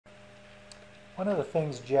One of the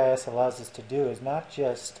things GIS allows us to do is not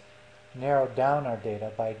just narrow down our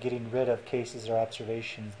data by getting rid of cases or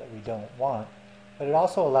observations that we don't want, but it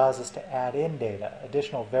also allows us to add in data,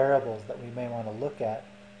 additional variables that we may want to look at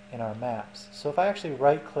in our maps. So if I actually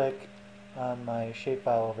right-click on my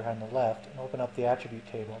shapefile over here on the left and open up the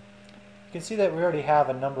attribute table, you can see that we already have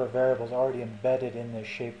a number of variables already embedded in this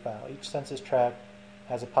shapefile. Each census tract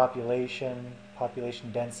has a population,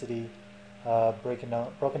 population density, broken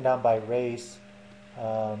down by race,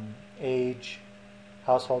 age,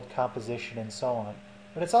 household composition, and so on.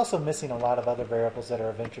 But it's also missing a lot of other variables that are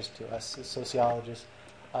of interest to us as sociologists.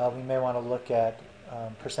 We may want to look at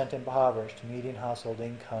percent impoverished, median household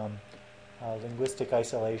income, linguistic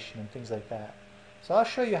isolation, and things like that. So I'll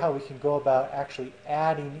show you how we can go about actually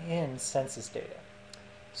adding in census data.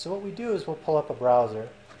 So what we do is we'll pull up a browser,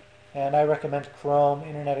 and I recommend Chrome.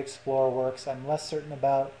 Internet Explorer works. I'm less certain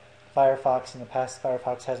about Firefox. In the past,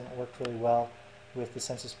 Firefox hasn't worked really well with the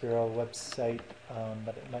Census Bureau website,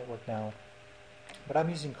 but it might work now. But I'm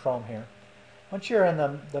using Chrome here. Once you're in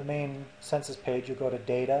the main census page, you'll go to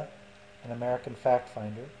Data and American Fact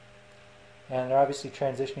Finder. And they're obviously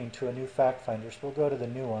transitioning to a new fact finder, so we'll go to the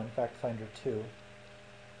new one, Fact Finder 2.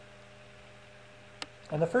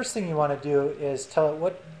 And the first thing you want to do is tell it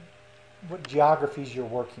what geographies you're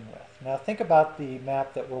working with. Now think about the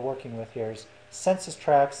map that we're working with here is census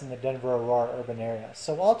tracts in the Denver Aurora urban area.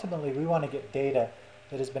 So ultimately we want to get data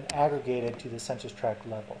that has been aggregated to the census tract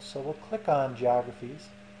level. So we'll click on geographies,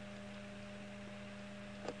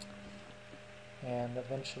 and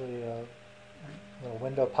eventually a little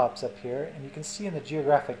window pops up here, and you can see in the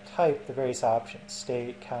geographic type the various options,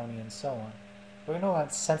 state, county, and so on. We're going to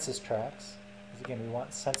want census tracts, because again we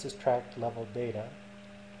want census tract level data,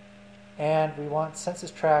 and we want census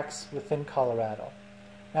tracts within Colorado.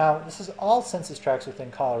 Now this is all census tracts within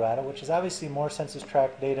Colorado, which is obviously more census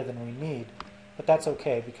tract data than we need, but that's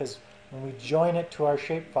okay because when we join it to our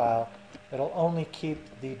shapefile, it'll only keep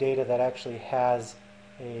the data that actually has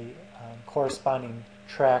a corresponding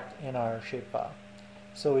tract in our shapefile.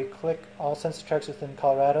 So we click all census tracts within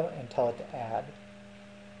Colorado and tell it to add.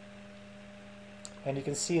 And you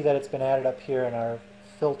can see that it's been added up here in our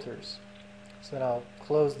filters. So then I'll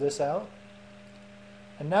close this out.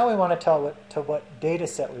 And now we want to tell it what data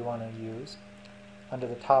set we want to use under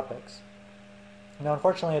the topics. Now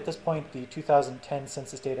unfortunately at this point the 2010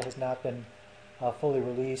 census data has not been fully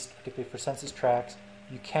released, particularly for census tracts.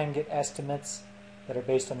 You can get estimates that are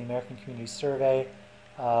based on the American Community Survey,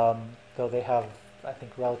 though they have, I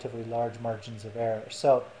think, relatively large margins of error.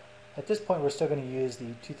 So at this point we're still going to use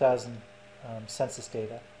the 2000 census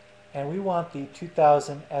data. And we want the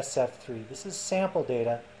 2000 SF3. This is sample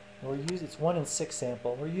data. And it's 1 in 6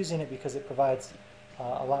 sample. We're using it because it provides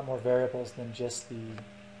a lot more variables than just the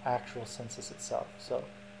actual census itself. So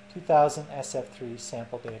 2000 SF3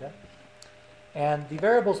 sample data. And the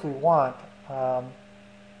variables we want are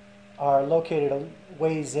located a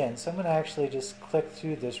ways in. So I'm going to actually just click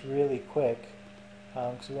through this really quick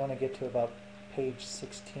because we want to get to about page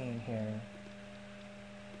 16 here.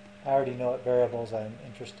 I already know what variables I'm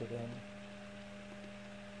interested in.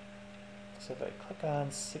 So if I click on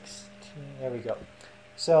 16, there we go.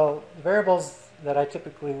 So the variables that I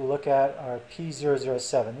typically look at are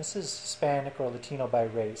P007. This is Hispanic or Latino by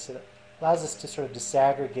race. It allows us to sort of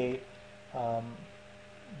disaggregate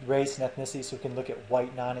race and ethnicity, so we can look at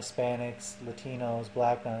white non-Hispanics, Latinos,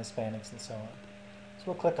 black non-Hispanics, and so on. So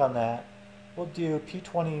we'll click on that. We'll do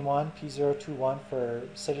P21, P021 for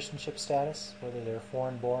citizenship status, whether they're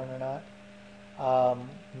foreign born or not.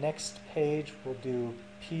 Next page we'll do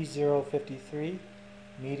P053,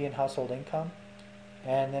 median household income,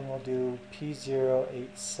 and then we'll do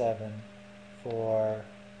P087 for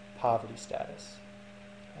poverty status.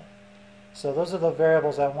 Okay. So those are the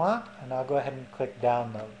variables I want, and I'll go ahead and click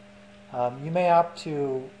download. You may opt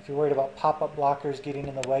to, if you're worried about pop-up blockers getting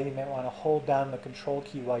in the way, you may want to hold down the control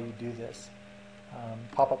key while you do this.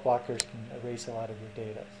 Pop-up blockers can erase a lot of your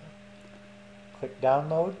data. So click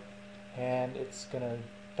download, and it's going to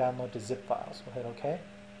download to zip files. We'll hit OK.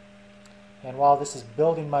 And while this is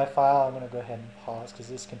building my file, I'm going to go ahead and pause because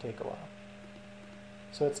this can take a while.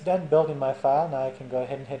 So it's done building my file. Now I can go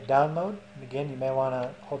ahead and hit download. And again, you may want to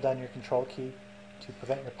hold down your control key to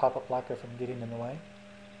prevent your pop-up blocker from getting in the way.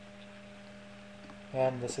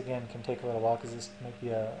 And this again can take a little while because this might be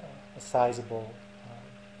a sizable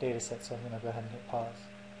data set, so I'm going to go ahead and hit pause.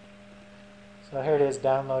 So here it is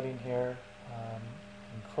downloading here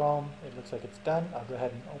in Chrome. It looks like it's done. I'll go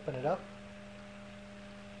ahead and open it up.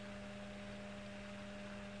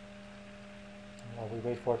 And while we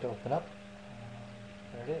wait for it to open up,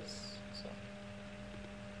 there it is. So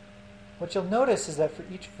What you'll notice is that for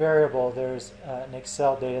each variable there's an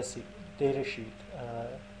Excel data sheet,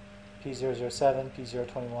 P007,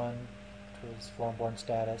 P021, which was foreign-born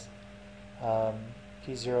status,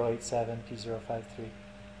 P087, P053.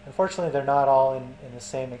 Unfortunately, they're not all in the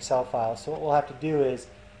same Excel file, so what we'll have to do is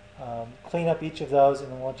clean up each of those,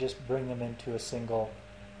 and then we'll just bring them into a single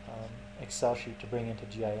Excel sheet to bring into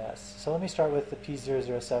GIS. So let me start with the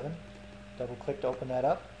P007. Double-click to open that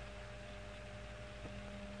up.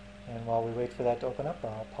 And while we wait for that to open up,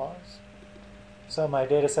 I'll pause. So my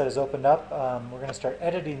data set is opened up. We're going to start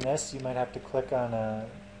editing this. You might have to click on a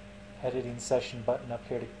editing session button up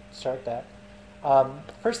here to start that.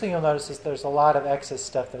 First thing you'll notice is there's a lot of excess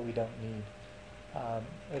stuff that we don't need.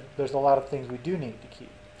 There's a lot of things we do need to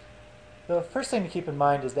keep. The first thing to keep in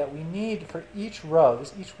mind is that we need, for each row,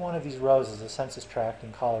 each one of these rows is a census tract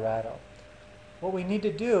in Colorado. What we need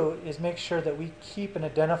to do is make sure that we keep an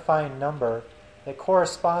identifying number that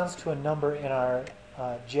corresponds to a number in our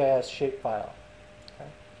GIS shapefile.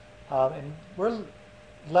 Okay? And we're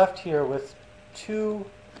left here with two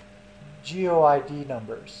GeoID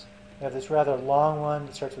numbers. We have this rather long one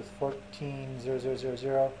that starts with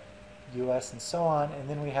 140000 US and so on, and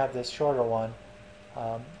then we have this shorter one.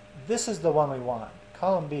 This is the one we want.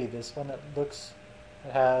 Column B, this one that looks,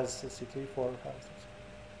 it has, let's see, 3, 4, 5, 6,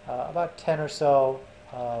 about 10 or so,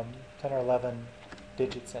 10 or 11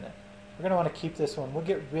 digits in it. We're going to want to keep this one. We'll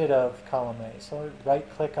get rid of column A. So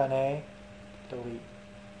right-click on A, delete.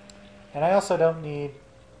 And I also don't need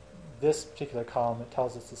this particular column. It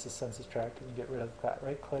tells us this is census tract. We can get rid of that.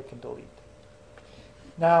 Right-click and delete.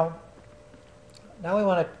 Now we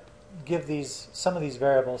want to give some of these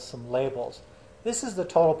variables some labels. This is the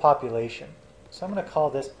total population. So I'm going to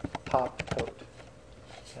call this pop tote.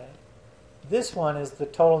 Okay. This one is the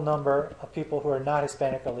total number of people who are not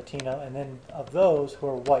Hispanic or Latino, and then of those who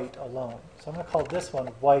are white alone. So I'm going to call this one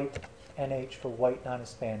white NH for white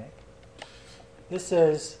non-Hispanic. This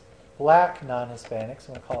is black non-Hispanic,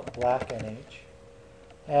 so I'm going to call it black NH.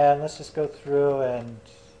 And let's just go through and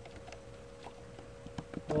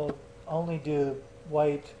we'll only do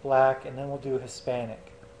white, black, and then we'll do Hispanic.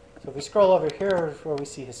 So if we scroll over here where we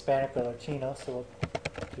see Hispanic or Latino, so we'll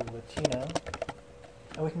do Latino.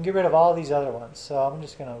 And we can get rid of all these other ones. So I'm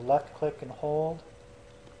just going to left click and hold,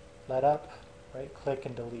 let up, right click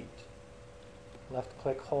and delete. Left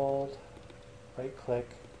click, hold, right click,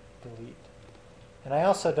 delete. And I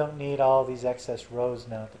also don't need all these excess rows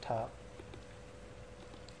now at the top.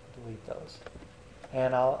 Delete those.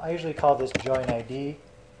 And I usually call this join ID.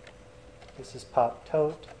 This is pop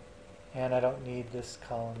tote. And I don't need this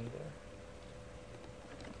column either.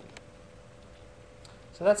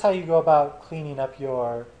 So that's how you go about cleaning up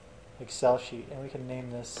your Excel sheet. And we can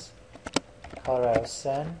name this Colorado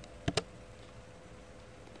Cen.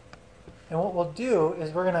 And what we'll do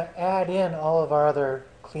is we're going to add in all of our other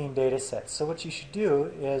clean data sets. So what you should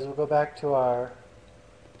do is we'll go back to our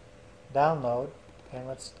download, and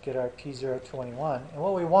let's get our P021. And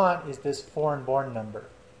what we want is this foreign-born number.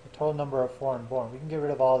 Total number of foreign-born. We can get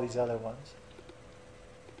rid of all these other ones.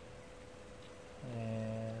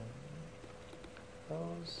 And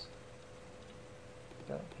those.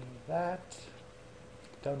 Don't need that.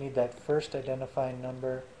 Don't need that first identifying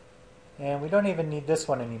number. And we don't even need this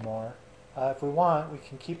one anymore. If we want, we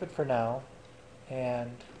can keep it for now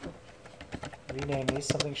and rename these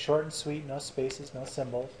something short and sweet, no spaces, no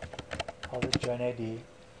symbols. Call it join ID.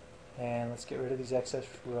 And let's get rid of these excess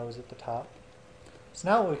rows at the top. So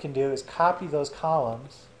now what we can do is copy those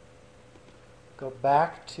columns, go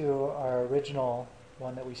back to our original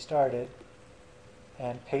one that we started,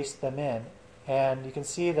 and paste them in. And you can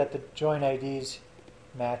see that the join IDs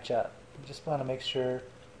match up. You just want to make sure,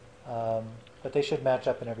 but they should match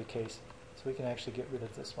up in every case. So we can actually get rid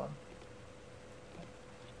of this one.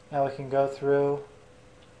 Now we can go through,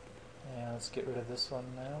 and let's get rid of this one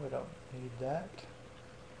now. We don't need that.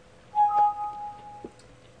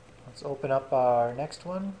 Let's open up our next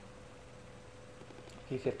one,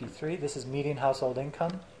 P53. This is median household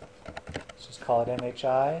income. Let's just call it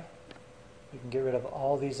MHI. We can get rid of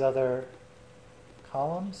all these other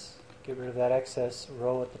columns, get rid of that excess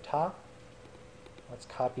row at the top. Let's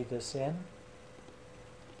copy this in.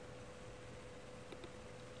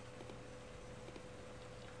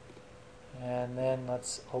 And then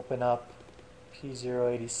let's open up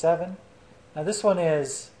P087. Now this one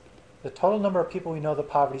is the total number of people we know the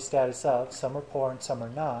poverty status of. Some are poor and some are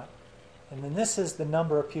not. And then this is the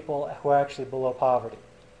number of people who are actually below poverty.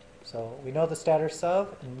 So we know the status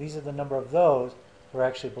of, and these are the number of those who are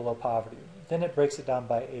actually below poverty. Then it breaks it down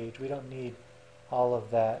by age. We don't need all of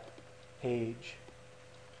that age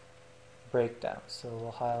breakdown. So we'll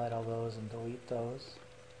highlight all those and delete those.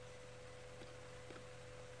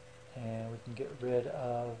 can get rid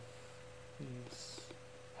of these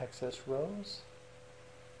excess rows.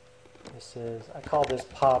 This is, I call this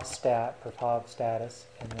pov stat for pov status,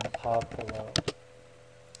 and then pov below.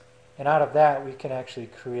 And out of that, we can actually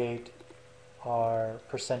create our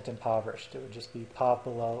percent impoverished. It would just be pov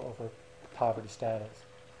below over poverty status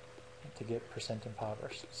to get percent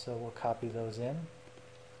impoverished. So we'll copy those in.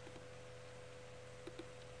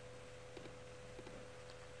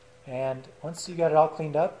 And once you got it all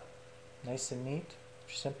cleaned up, nice and neat,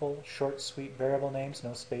 simple, short, sweet variable names,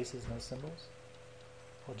 no spaces, no symbols.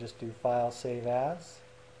 We'll just do File, Save As.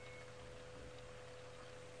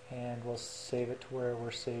 And we'll save it to where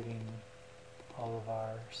we're saving all of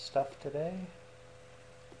our stuff today.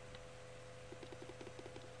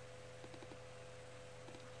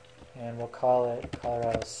 And we'll call it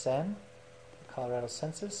Colorado Cen, Colorado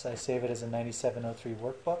Census. I save it as a 9703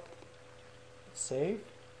 workbook. Save.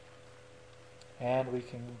 And we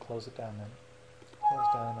can close it down then. Close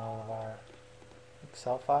down all of our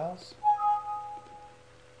Excel files.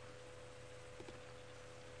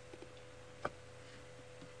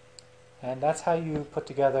 And that's how you put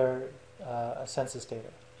together a census data.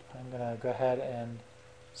 I'm going to go ahead and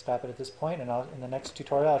stop it at this point, and in the next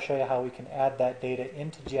tutorial I'll show you how we can add that data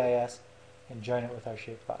into GIS and join it with our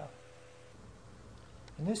shapefile.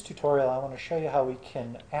 In this tutorial I want to show you how we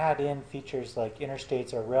can add in features like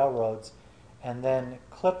interstates or railroads and then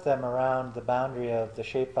clip them around the boundary of the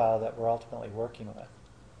shapefile that we're ultimately working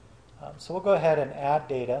with. So we'll go ahead and add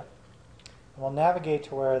data, and we'll navigate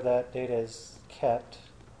to where that data is kept.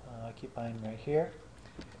 I keep mine right here.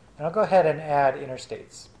 And I'll go ahead and add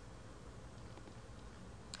interstates.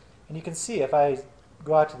 And you can see if I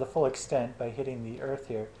go out to the full extent by hitting the earth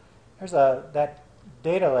here, there's that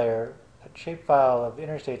data layer, that shapefile of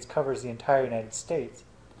interstates covers the entire United States,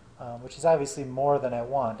 which is obviously more than I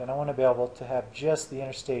want. And I want to be able to have just the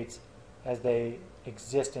interstates as they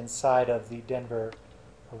exist inside of the Denver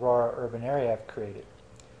Aurora urban area I've created.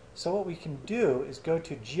 So what we can do is go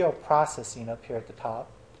to geoprocessing up here at the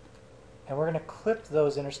top, and we're going to clip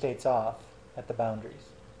those interstates off at the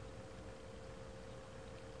boundaries.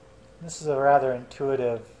 This is a rather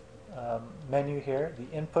intuitive menu here.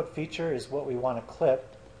 The input feature is what we want to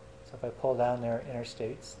clip. So if I pull down there,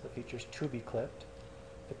 interstates, the feature's to be clipped.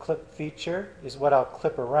 The clip feature is what I'll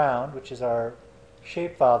clip around, which is our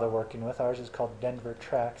shapefile they're working with. Ours is called Denver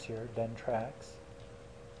Tracks here, Den Tracks.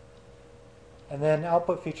 And then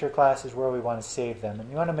output feature class is where we want to save them. And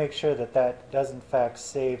you want to make sure that that does in fact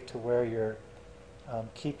save to where you're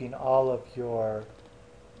keeping all of your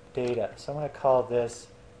data. So I'm going to call this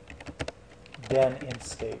Den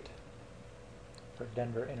Instate for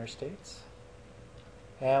Denver Interstates.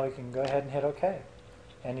 And we can go ahead and hit OK.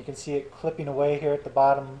 And you can see it clipping away here at the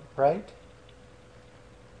bottom right.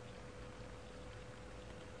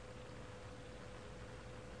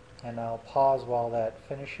 And I'll pause while that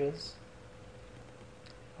finishes.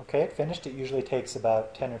 Okay, it finished. It usually takes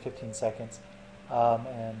about 10 or 15 seconds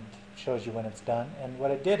and shows you when it's done. And what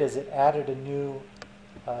it did is it added a new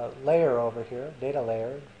layer over here, data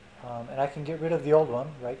layer, and I can get rid of the old one,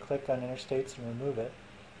 right-click on interstates and remove it.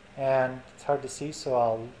 And it's hard to see, so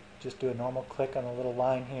I'll just do a normal click on the little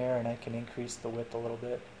line here, and I can increase the width a little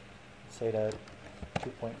bit, say to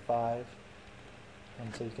 2.5,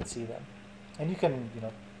 and so you can see them. And you can,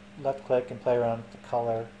 left-click and play around with the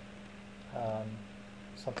color.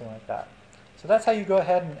 Something like that. So that's how you go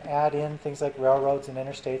ahead and add in things like railroads and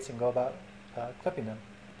interstates and go about clipping them.